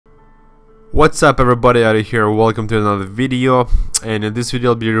What's up everybody out of here, welcome to another video, and in this video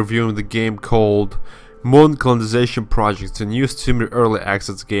I'll be reviewing the game called Moon Colonization Project. It's a new Steam early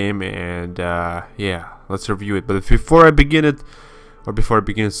access game, and yeah, let's review it. But before I begin,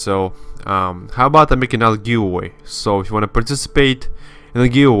 how about I make another giveaway? So if you want to participate in the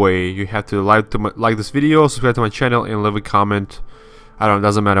giveaway, you have to like this video, subscribe to my channel, and leave a comment. I don't know,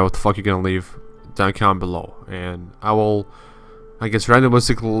 doesn't matter what the fuck you're gonna leave, down comment below, and I will, I guess, randomly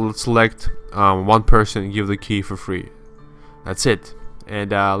select one person and give the key for free. That's it.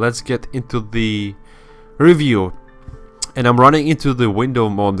 And let's get into the review. And I'm running into the window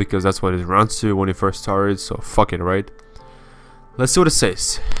mode because that's what it runs to when it first started, so fuck it, right? Let's see what it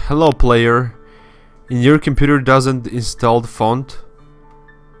says. Hello player. In your computer doesn't install the font.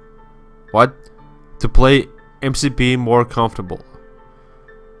 What? To play MCP more comfortable.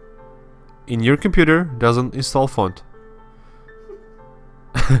 In your computer doesn't install font.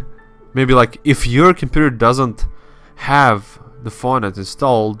 Maybe like if your computer doesn't have the font that's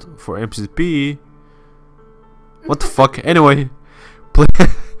installed for MCP. What the fuck? Anyway,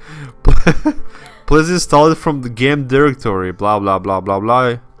 please install it from the game directory. Blah blah blah blah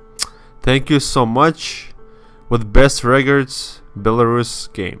blah. Thank you so much. With best records,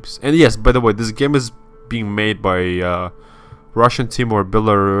 Belarus Games. And yes, by the way, this game is being made by Russian team or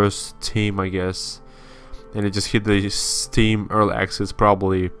Belarus team, I guess. And it just hit the Steam early access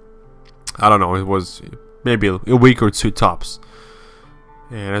probably, I don't know, it was maybe a week or two tops.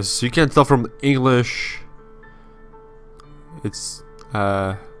 And as you can tell from English, it's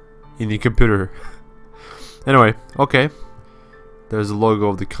in the computer. Anyway, okay, there's the logo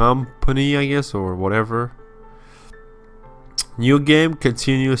of the company, I guess, or whatever. New game,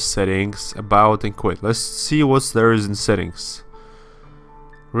 continue, settings, about, and quit. Let's see what there is in settings.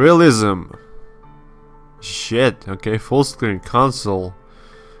 Realism. Shit, okay, full screen, console,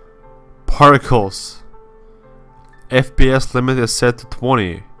 particles, FPS limit is set to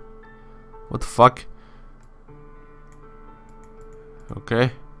 20. What the fuck?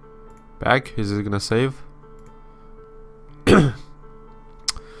 Okay, back, is it gonna save? Okay,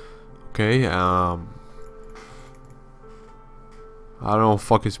 I don't know what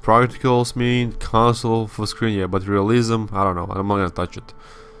fuck is particles mean, console, full screen, yeah, but realism, I don't know, I'm not gonna touch it.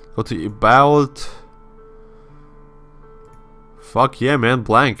 Go to about. Fuck yeah, man,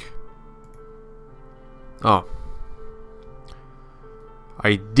 blank. Oh.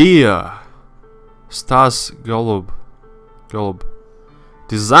 Idea. Stas Golub.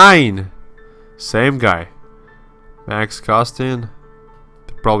 Design. Same guy. Max Costin.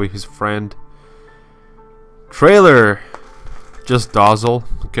 Probably his friend. Trailer. Just Dazzle.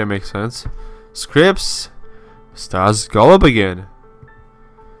 Okay, makes sense. Scripts. Stas Golub again.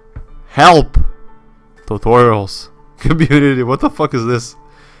 Help. Tutorials. Community, what the fuck is this?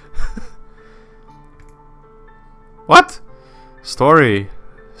 What? Story.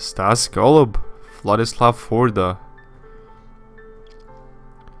 Stas Golub. Vladislav Forda.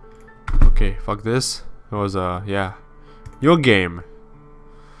 Okay, fuck this. It was yeah. Your game.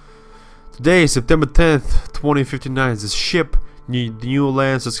 Today, September 10th, 2059, the ship New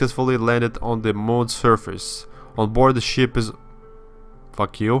Land successfully landed on the moon's surface. On board the ship is...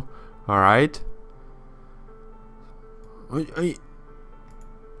 Fuck you. Alright.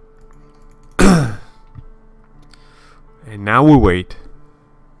 And now we wait.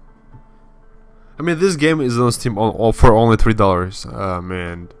 I mean, this game is on Steam for only $3.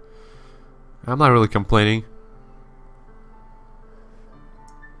 Man, I'm not really complaining.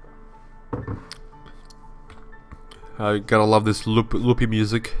 I gotta love this loopy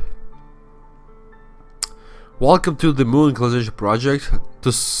music. Welcome to the Moon Colonization Project.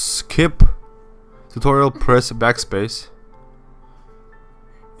 To skip tutorial, press backspace.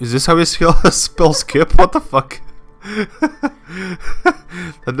 Is this how you spell skip? What the fuck?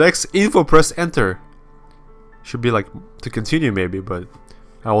 The next info, press enter. Should be like to continue maybe, but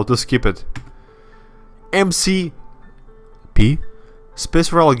I will just skip it. MCP.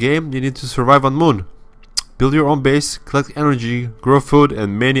 Space Royal game. You need to survive on Moon. Build your own base, collect energy, grow food,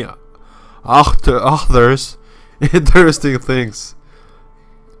 and many others interesting things.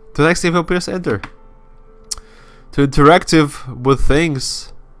 To next info, press enter. To interactive with things.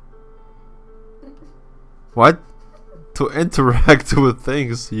 What? To interact with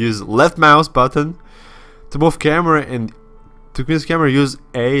things, use left mouse button. To move camera and to move camera, use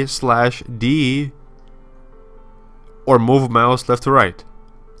A/D or move mouse left to right.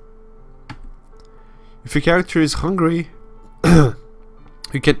 If your character is hungry,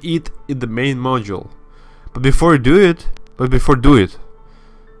 you can eat in the main module. But before do it,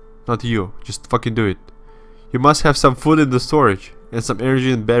 not you, just fucking do it. You must have some food in the storage and some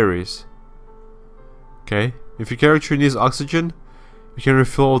energy and batteries. Okay. If your character needs oxygen, you can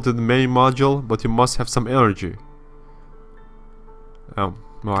refill to the main module, but you must have some energy.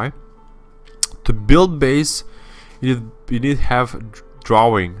 Why? To build base, you need to have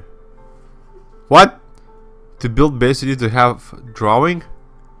drawing. What? To build base, you need to have drawing?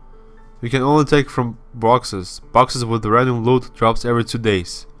 You can only take from boxes. Boxes with random loot drops every 2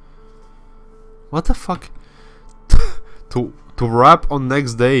 days. What the fuck? to wrap on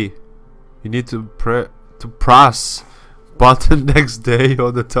next day, you need to press button next day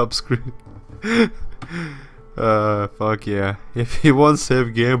on the top screen. Fuck yeah. If you want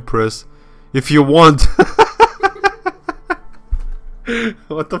save game, press. If you want.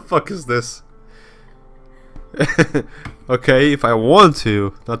 What the fuck is this? Okay, if I want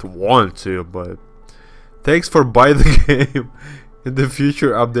to, not want to, but thanks for buying the game. In the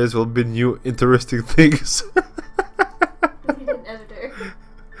future updates will be new interesting things. You need an editor.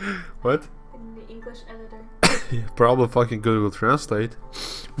 What? In the English editor. Yeah, probably fucking Google Translate.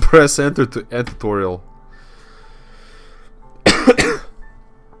 Press enter to end tutorial.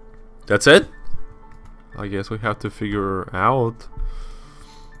 That's it? I guess we have to figure out.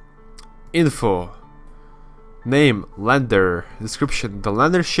 Info. Name, lander. Description. The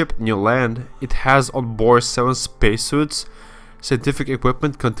lander ship New Land. It has on board 7 spacesuits, scientific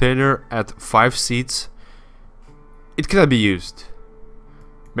equipment, container at 5 seats. It cannot be used.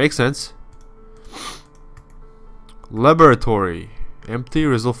 Makes sense. Laboratory. Empty.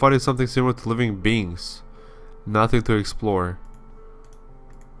 Result finding something similar to living beings. Nothing to explore.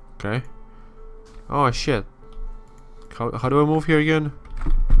 Okay. Oh shit. How do I move here again?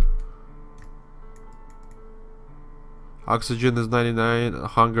 Oxygen is 99,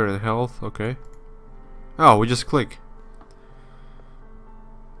 hunger and health, okay. Oh, we just click.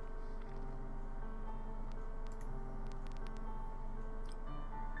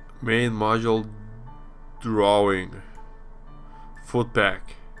 Main module drawing. Food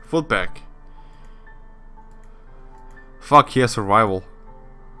pack. Food pack. Fuck yeah, survival.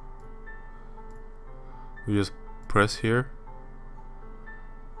 We just press here.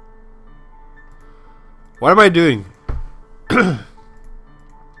 What am I doing?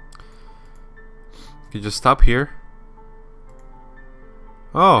 You just stop here.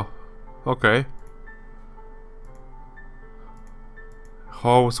 Oh, okay.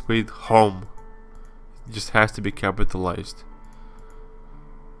 Home sweet home. It just has to be capitalized.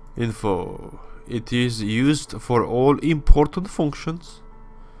 Info. It is used for all important functions.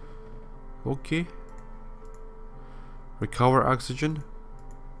 Okay. Recover oxygen.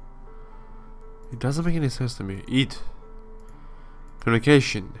 It doesn't make any sense to me. Eat.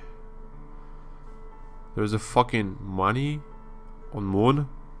 Communication. There's a fucking money on Moon.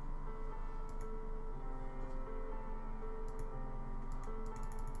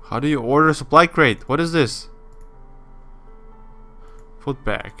 How do you order a supply crate? What is this? Food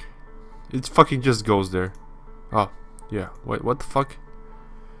bag. It fucking just goes there. Oh, yeah. Wait, what the fuck?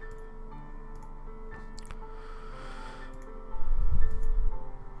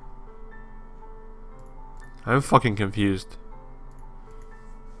 I'm fucking confused.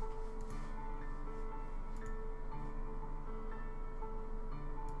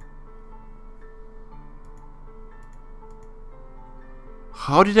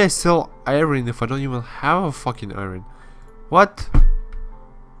 How did I sell iron if I don't even have a fucking iron? What?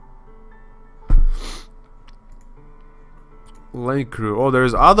 Lane crew. Oh,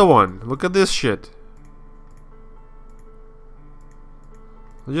 there's other one. Look at this shit.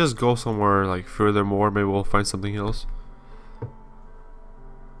 Let's just go somewhere like furthermore. Maybe we'll find something else.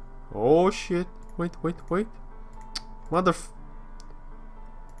 Oh shit. Wait. Mother.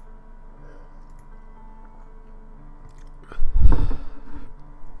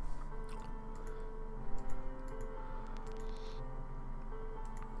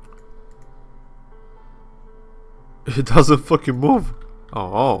 It doesn't fucking move.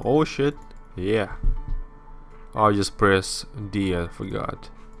 Oh shit. Yeah. I'll just press D, I forgot.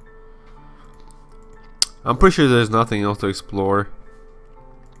 I'm pretty sure there's nothing else to explore.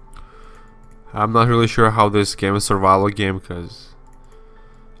 I'm not really sure how this game is a survival game because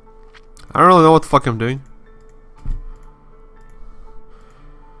I don't really know what the fuck I'm doing.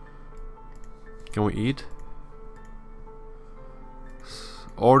 Can we eat?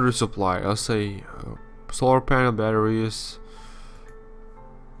 Order supply. I'll say solar panel batteries.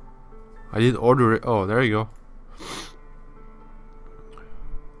 I did order it. Oh, there you go.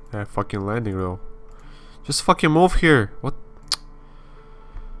 That fucking landing though. Just fucking move here. What?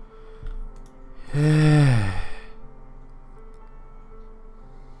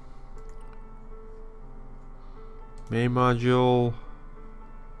 Main module.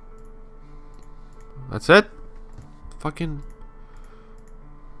 That's it? Fucking...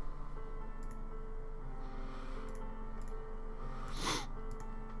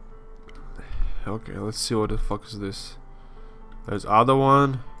 Okay, let's see what the fuck is this. There's other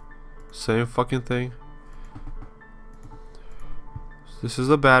one. Same fucking thing. This is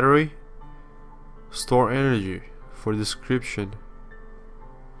the battery. Store energy for description.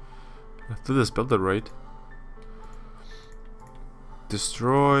 I did I spelled that right?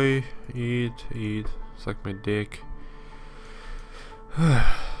 Destroy, eat, suck my dick.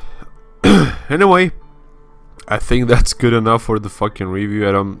 Anyway, I think that's good enough for the fucking review.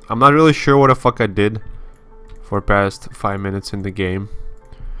 I'm not really sure what the fuck I did for past 5 minutes in the game.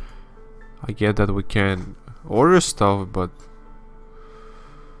 I get that we can order stuff, but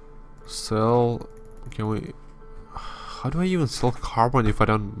sell. Can we? How do I even sell carbon if I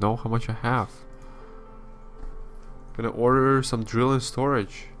don't know how much I have? Gonna order some drill and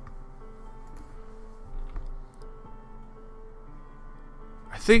storage.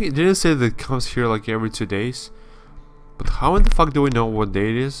 I think it didn't say that it comes here like every 2 days. But how in the fuck do we know what day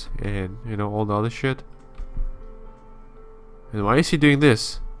it is? And you know, all the other shit. And why is he doing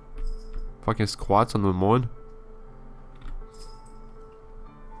this? Fucking squats on the moon.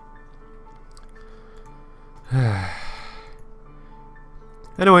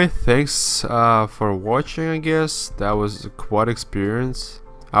 Anyway, thanks for watching, I guess. That was a quad experience.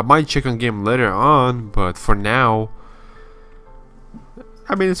 I might check on game later on, but for now,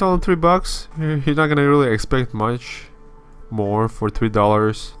 I mean, it's only $3. You're not gonna really expect much more for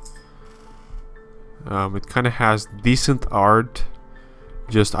 $3. It kind of has decent art.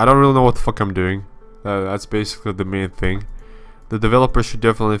 Just, I don't really know what the fuck I'm doing. That's basically the main thing. The developer should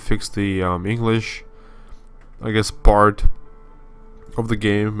definitely fix the English, I guess, part of the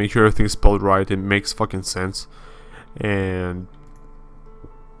game. Make sure everything's spelled right. It makes fucking sense. And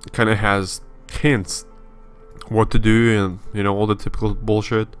it kind of has hints what to do, and you know, all the typical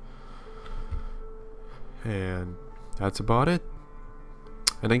bullshit. And that's about it.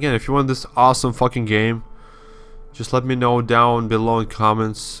 And again, if you want this awesome fucking game, just let me know down below in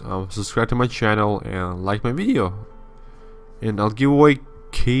comments. Subscribe to my channel and like my video, and I'll give away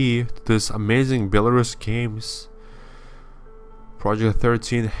key to this amazing Belarus games Project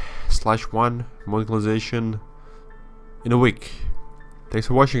 13/1 Moon Colonization in a week. Thanks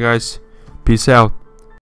for watching, guys. Peace out.